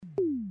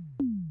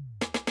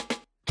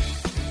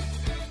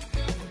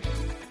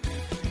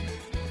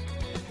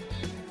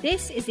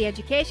This is the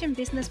Education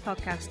Business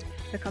Podcast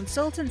for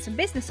consultants and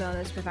business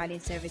owners providing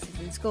services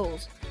in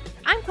schools.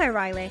 I'm Claire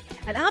Riley,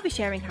 and I'll be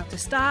sharing how to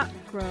start,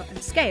 grow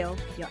and scale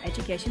your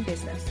education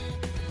business.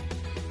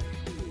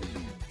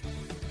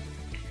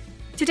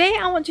 Today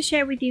I want to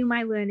share with you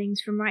my learnings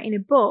from writing a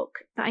book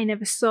that I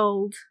never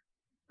sold.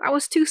 I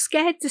was too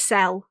scared to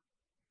sell.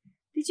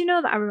 Did you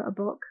know that I wrote a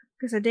book?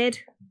 Because I did.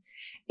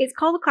 It's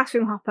called The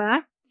Classroom Hopper,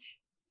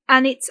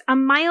 and it's a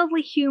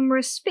mildly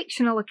humorous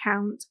fictional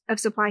account of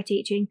supply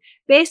teaching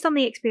based on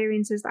the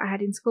experiences that I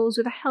had in schools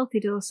with a healthy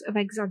dose of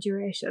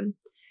exaggeration.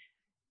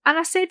 And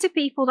I said to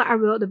people that I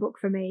wrote the book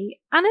for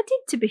me, and I did,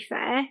 to be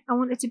fair. I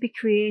wanted to be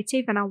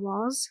creative, and I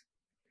was.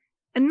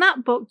 And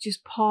that book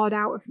just poured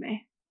out of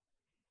me.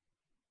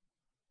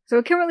 So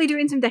we're currently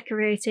doing some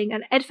decorating,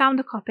 and Ed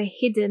found a copy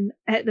hidden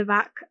at the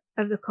back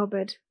of the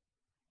cupboard.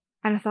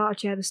 And I thought I'd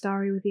share the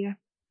story with you.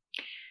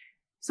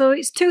 So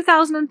it's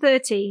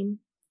 2013.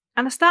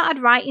 And I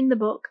started writing the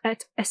book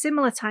at a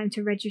similar time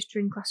to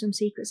registering Classroom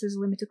Secrets as a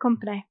limited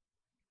company.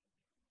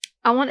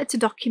 I wanted to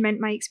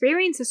document my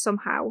experiences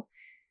somehow.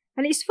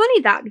 And it's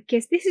funny that,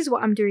 because this is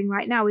what I'm doing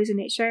right now, isn't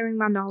it? Sharing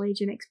my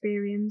knowledge and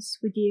experience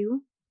with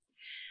you.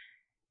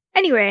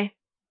 Anyway,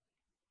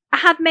 I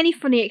had many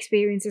funny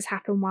experiences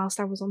happen whilst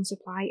I was on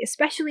supply,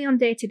 especially on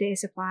day-to-day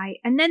supply.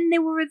 And then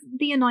there were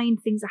the annoying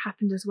things that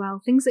happened as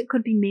well, things that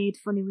could be made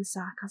funny with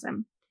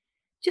sarcasm.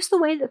 Just the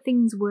way that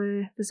things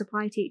were for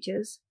supply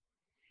teachers.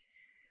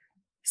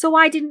 So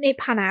why didn't it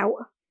pan out?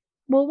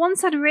 Well,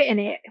 once I'd written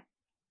it,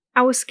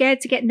 I was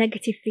scared to get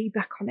negative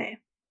feedback on it,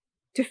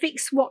 to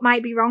fix what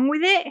might be wrong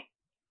with it.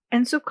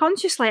 And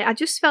subconsciously, I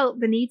just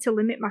felt the need to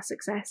limit my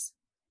success.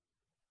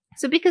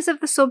 So because of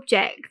the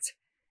subject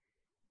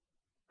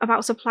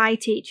about supply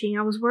teaching,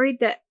 I was worried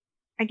that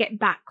I'd get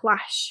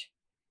backlash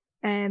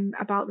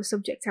about the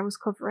subject I was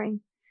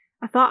covering.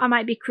 I thought I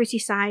might be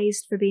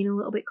criticised for being a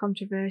little bit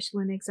controversial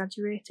and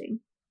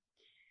exaggerating.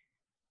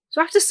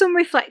 So after some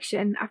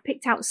reflection, I've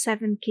picked out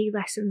 7 key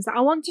lessons that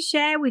I want to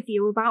share with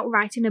you about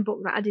writing a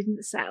book that I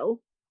didn't sell.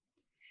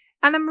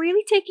 And I'm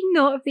really taking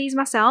note of these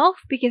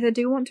myself because I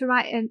do want to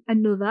write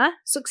another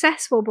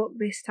successful book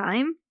this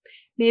time.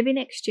 Maybe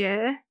next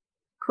year.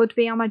 Could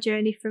be on my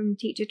journey from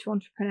teacher to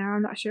entrepreneur.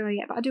 I'm not sure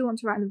yet, but I do want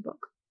to write another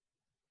book.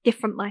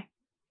 Differently.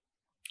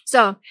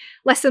 So,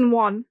 lesson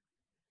 1.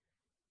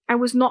 I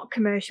was not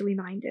commercially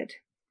minded.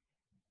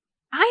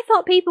 I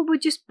thought people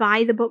would just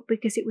buy the book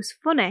because it was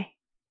funny.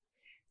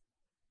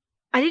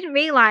 I didn't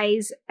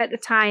realise at the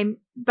time,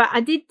 but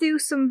I did do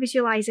some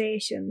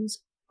visualisations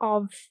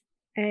of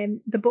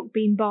the book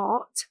being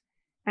bought.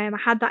 I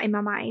had that in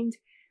my mind,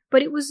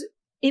 but it was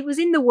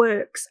in the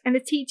works, and the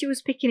teacher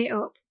was picking it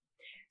up.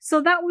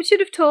 So that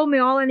should have told me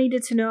all I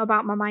needed to know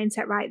about my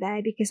mindset right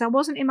there, because I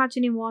wasn't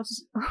imagining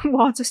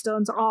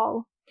Waterstones at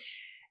all.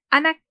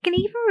 And I can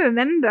even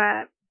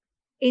remember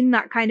in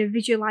that kind of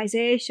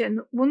visualisation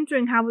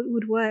wondering how it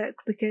would work,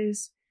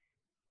 because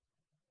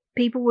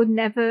people would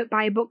never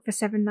buy a book for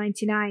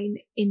 $7.99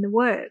 in the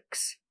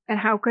works. And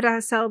how could I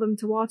sell them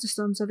to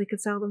Waterstones so they could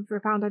sell them for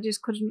 £1? I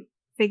just couldn't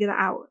figure that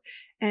out.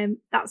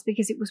 That's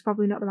because it was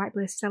probably not the right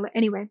place to sell it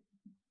anyway.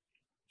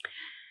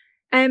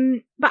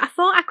 But I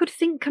thought I could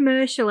think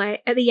commercially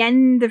at the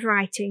end of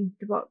writing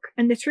the book.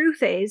 And the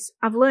truth is,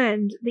 I've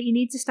learned that you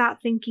need to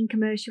start thinking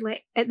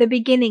commercially at the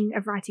beginning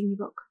of writing your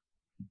book.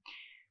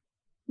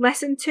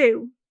 Lesson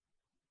 2.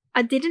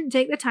 I didn't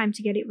take the time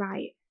to get it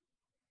right.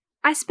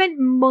 I spent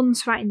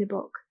months writing the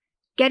book,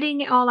 getting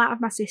it all out of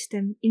my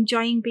system,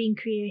 enjoying being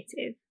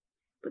creative.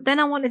 But then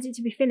I wanted it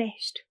to be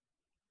finished.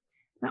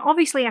 Now,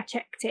 obviously I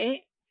checked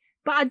it,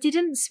 but I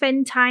didn't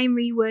spend time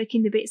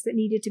reworking the bits that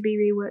needed to be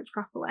reworked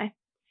properly.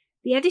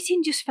 The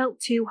editing just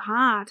felt too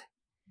hard.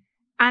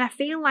 And I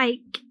feel like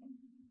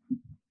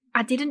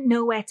I didn't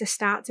know where to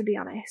start, to be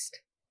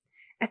honest.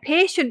 A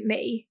patient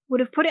me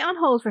would have put it on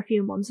hold for a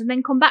few months and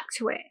then come back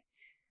to it.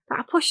 But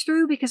I pushed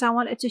through because I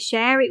wanted to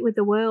share it with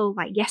the world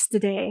like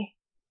yesterday.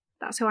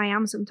 That's who I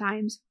am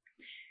sometimes.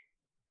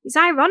 It's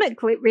ironic,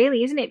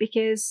 really, isn't it?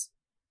 Because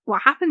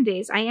what happened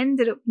is I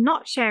ended up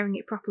not sharing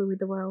it properly with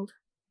the world.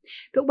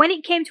 But when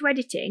it came to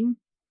editing,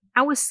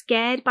 I was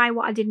scared by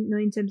what I didn't know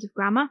in terms of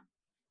grammar.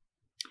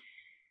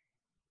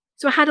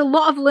 So I had a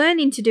lot of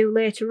learning to do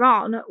later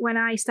on when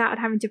I started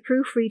having to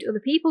proofread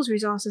other people's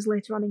resources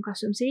later on in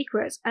Classroom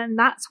Secrets. And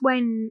that's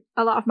when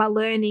a lot of my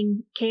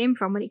learning came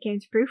from when it came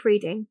to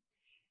proofreading.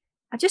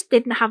 I just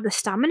didn't have the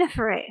stamina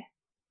for it.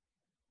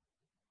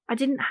 I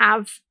didn't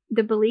have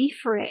the belief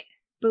for it.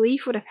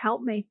 Belief would have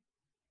helped me.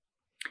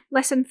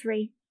 Lesson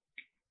 3.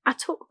 I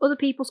took other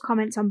people's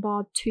comments on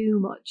board too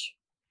much.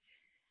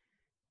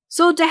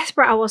 So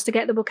desperate I was to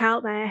get the book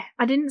out there,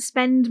 I didn't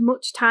spend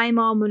much time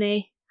or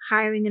money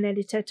hiring an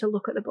editor to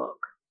look at the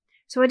book.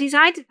 So I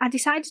decided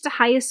to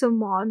hire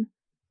someone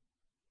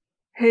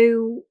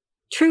who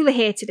truly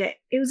hated it.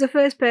 It was the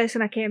first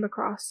person I came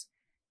across.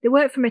 They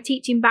weren't from a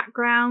teaching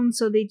background,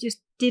 so they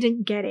just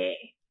didn't get it.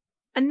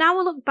 And now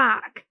I look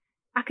back,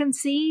 I can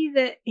see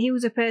that he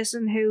was a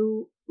person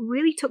who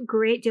really took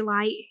great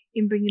delight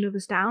in bringing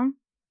others down.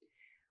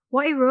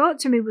 What he wrote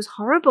to me was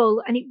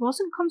horrible, and it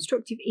wasn't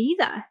constructive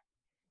either.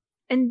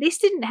 And this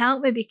didn't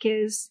help me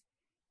because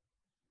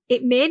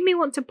it made me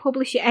want to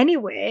publish it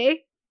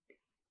anyway,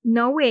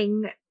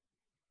 knowing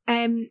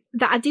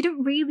that I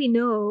didn't really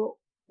know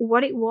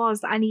what it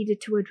was that I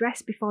needed to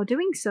address before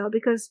doing so,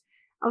 because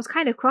I was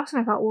kind of cross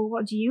and I thought, well,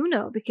 what do you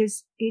know?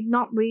 Because it'd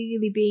not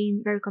really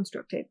been very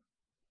constructive.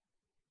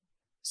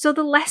 So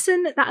the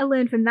lesson that I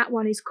learned from that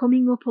one is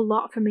coming up a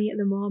lot for me at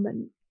the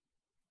moment.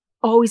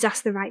 Always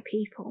ask the right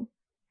people.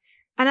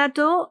 And I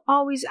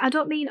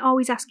don't mean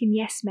always asking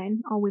yes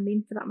men or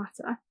women for that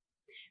matter,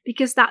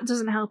 because that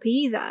doesn't help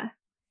either.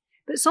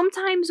 But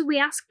sometimes we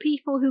ask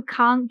people who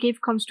can't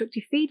give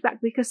constructive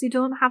feedback because they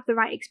don't have the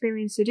right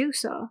experience to do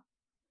so.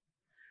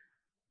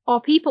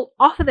 Or people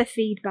offer the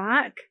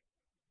feedback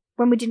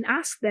when we didn't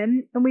ask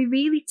them, and we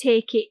really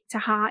take it to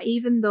heart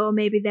even though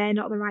maybe they're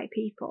not the right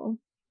people.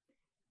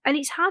 And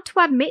it's hard to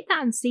admit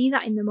that and see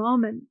that in the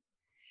moment.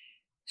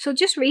 So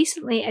just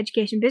recently at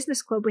Education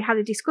Business Club, we had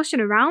a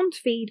discussion around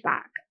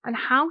feedback and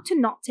how to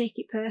not take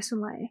it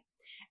personally.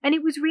 And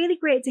it was really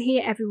great to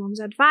hear everyone's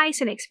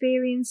advice and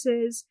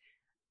experiences,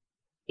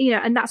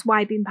 and that's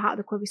why being part of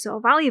the club is so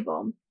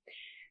valuable.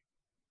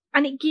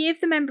 And it gave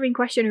the member in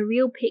question a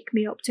real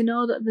pick-me-up to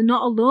know that they're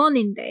not alone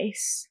in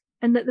this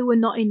and that they were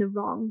not in the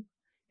wrong.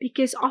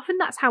 Because often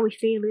that's how we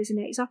feel, isn't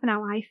it? It's often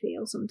how I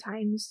feel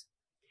sometimes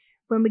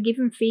when we're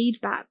given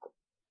feedback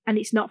and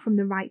it's not from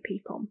the right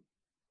people.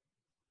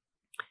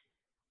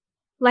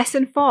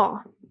 Lesson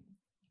 4.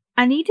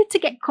 I needed to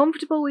get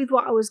comfortable with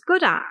what I was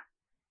good at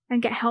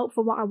and get help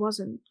for what I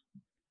wasn't.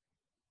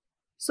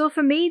 So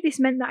for me, this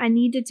meant that I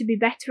needed to be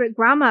better at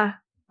grammar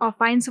or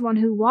find someone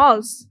who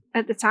was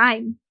at the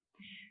time.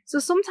 So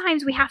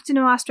sometimes we have to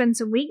know our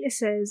strengths and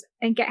weaknesses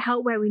and get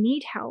help where we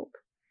need help.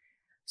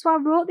 So I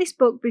wrote this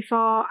book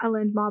before I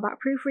learned more about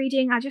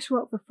proofreading. I just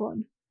wrote for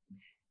fun.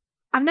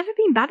 I've never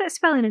been bad at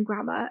spelling and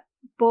grammar,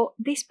 but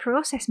this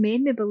process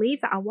made me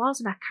believe that I was,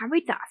 and I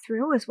carried that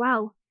through as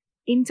well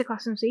into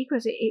Classroom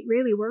Secrets. It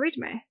really worried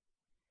me.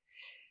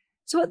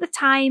 So at the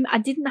time, I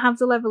didn't have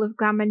the level of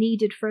grammar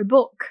needed for a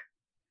book,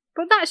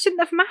 but that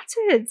shouldn't have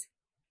mattered.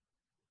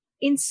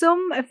 In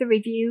some of the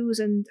reviews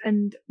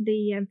and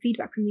the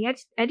feedback from the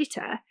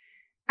editor,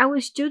 I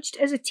was judged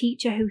as a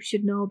teacher who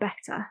should know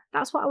better.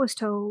 That's what I was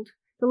told.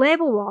 The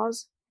label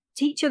was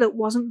teacher that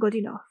wasn't good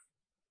enough.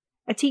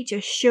 A teacher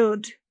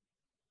should.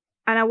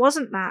 And I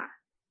wasn't that.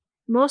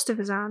 Most of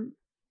us aren't.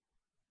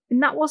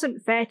 And that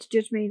wasn't fair to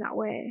judge me in that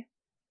way.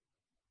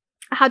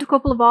 I had a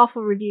couple of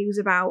awful reviews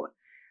about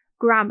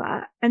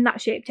grammar, and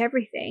that shaped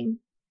everything.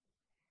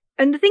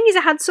 And the thing is,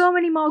 I had so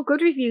many more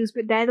good reviews,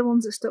 but they're the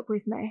ones that stuck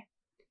with me.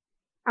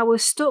 I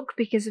was stuck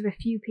because of a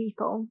few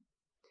people.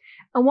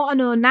 And what I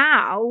know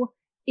now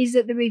is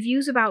that the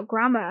reviews about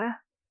grammar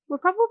were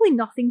probably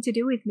nothing to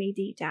do with me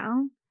deep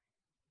down.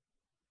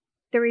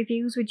 The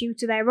reviews were due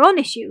to their own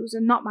issues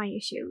and not my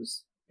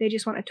issues. They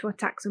just wanted to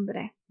attack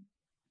somebody.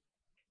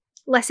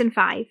 Lesson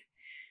 5.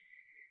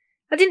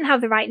 I didn't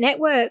have the right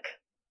network.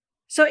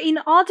 So in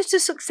order to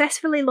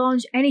successfully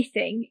launch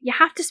anything, you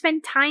have to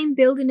spend time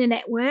building a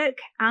network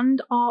and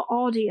our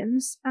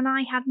audience, and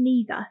I had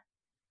neither.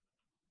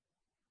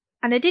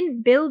 And I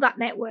didn't build that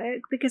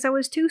network because I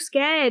was too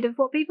scared of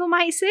what people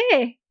might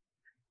say,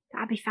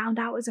 that I'd be found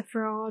out as a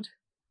fraud.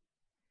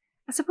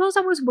 I suppose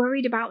I was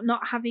worried about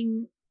not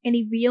having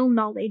any real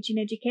knowledge in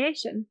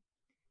education.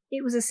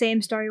 It was the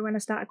same story when I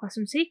started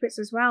Classroom Secrets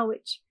as well,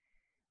 which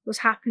was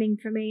happening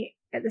for me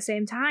at the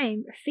same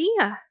time.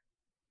 Fear.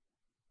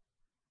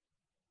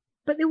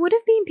 But there would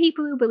have been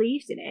people who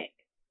believed in it.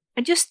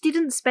 I just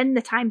didn't spend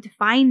the time to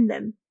find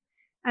them.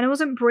 And I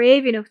wasn't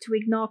brave enough to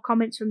ignore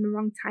comments from the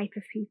wrong type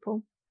of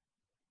people.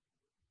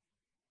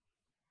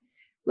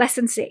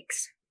 Lesson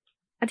 6.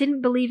 I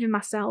didn't believe in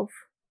myself.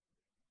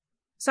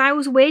 So I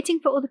was waiting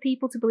for other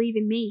people to believe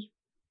in me.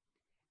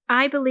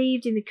 I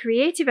believed in the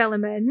creative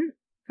element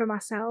for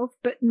myself,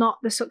 but not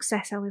the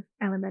success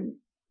element.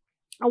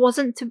 I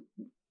wasn't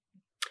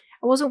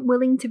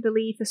willing to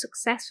believe the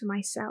success for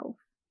myself.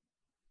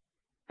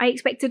 I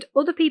expected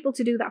other people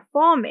to do that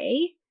for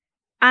me,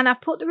 and I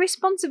put the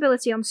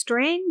responsibility on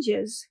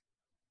strangers.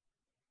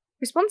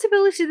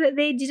 Responsibility that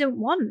they didn't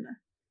want.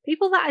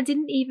 People that I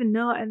didn't even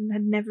know and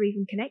had never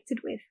even connected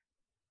with.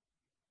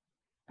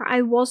 But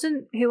I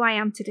wasn't who I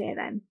am today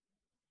then.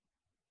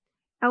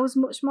 I was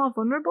much more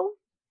vulnerable.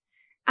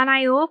 And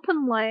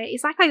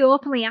it's like I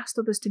openly asked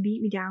others to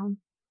beat me down.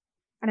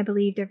 And I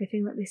believed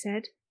everything that they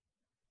said.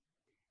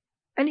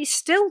 And it's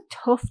still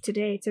tough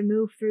today to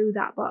move through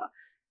that, but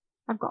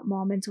I've got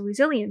more mental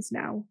resilience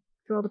now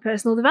through all the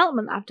personal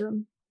development I've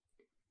done.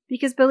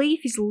 Because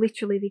belief is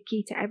literally the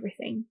key to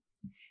everything.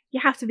 You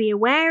have to be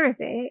aware of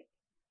it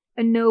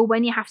and know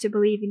when you have to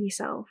believe in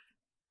yourself.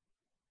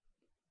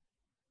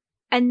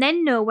 And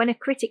then know when a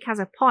critic has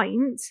a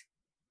point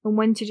and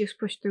when to just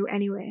push through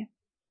anyway.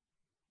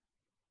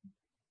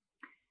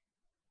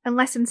 And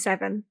lesson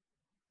 7.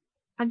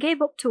 I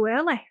gave up too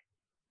early.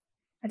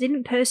 I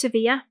didn't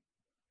persevere.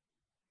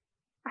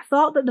 I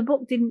thought that the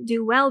book didn't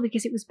do well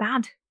because it was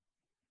bad.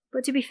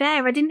 But to be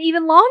fair, I didn't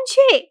even launch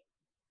it.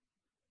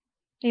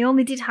 I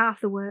only did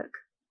half the work.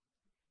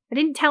 I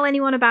didn't tell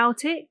anyone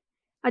about it.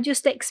 I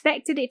just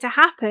expected it to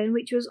happen,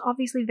 which was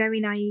obviously very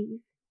naive.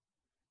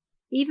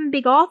 Even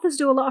big authors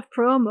do a lot of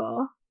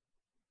promo,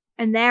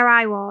 and there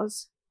I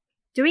was,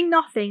 doing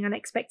nothing and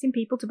expecting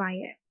people to buy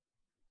it.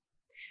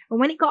 And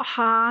when it got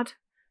hard,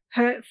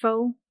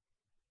 hurtful,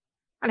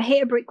 and I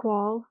hit a brick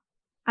wall,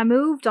 I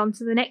moved on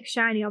to the next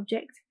shiny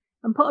object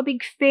and put a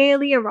big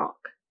failure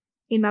rock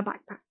in my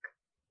backpack.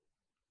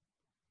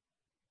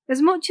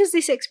 As much as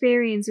this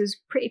experience was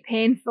pretty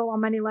painful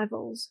on many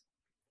levels,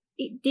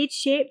 it did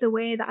shape the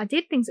way that I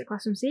did things at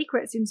Classroom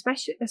Secrets,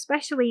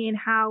 especially in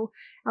how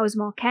I was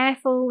more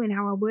careful, in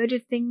how I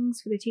worded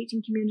things for the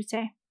teaching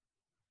community.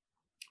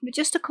 But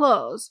just to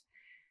close,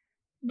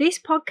 this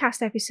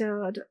podcast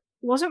episode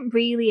wasn't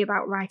really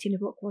about writing a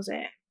book, was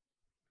it?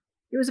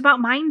 It was about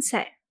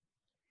mindset.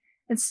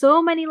 And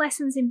so many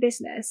lessons in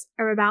business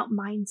are about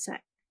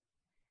mindset.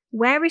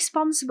 We're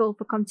responsible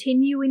for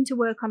continuing to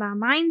work on our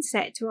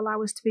mindset to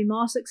allow us to be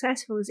more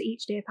successful as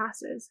each day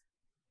passes.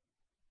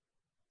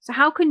 So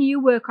how can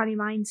you work on your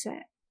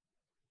mindset?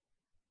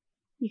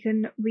 You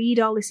can read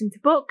or listen to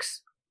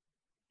books.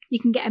 You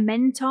can get a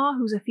mentor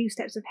who's a few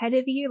steps ahead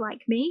of you,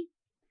 like me.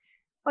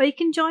 Or you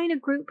can join a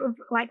group of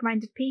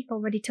like-minded people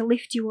ready to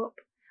lift you up,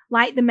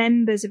 like the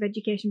members of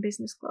Education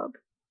Business Club.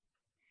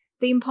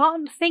 The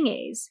important thing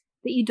is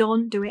that you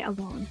don't do it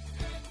alone.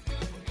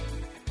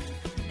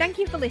 Thank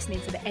you for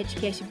listening to the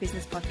Education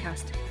Business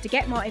Podcast. To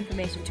get more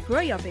information to grow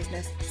your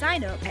business,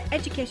 sign up at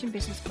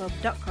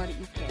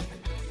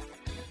educationbusinessclub.co.uk.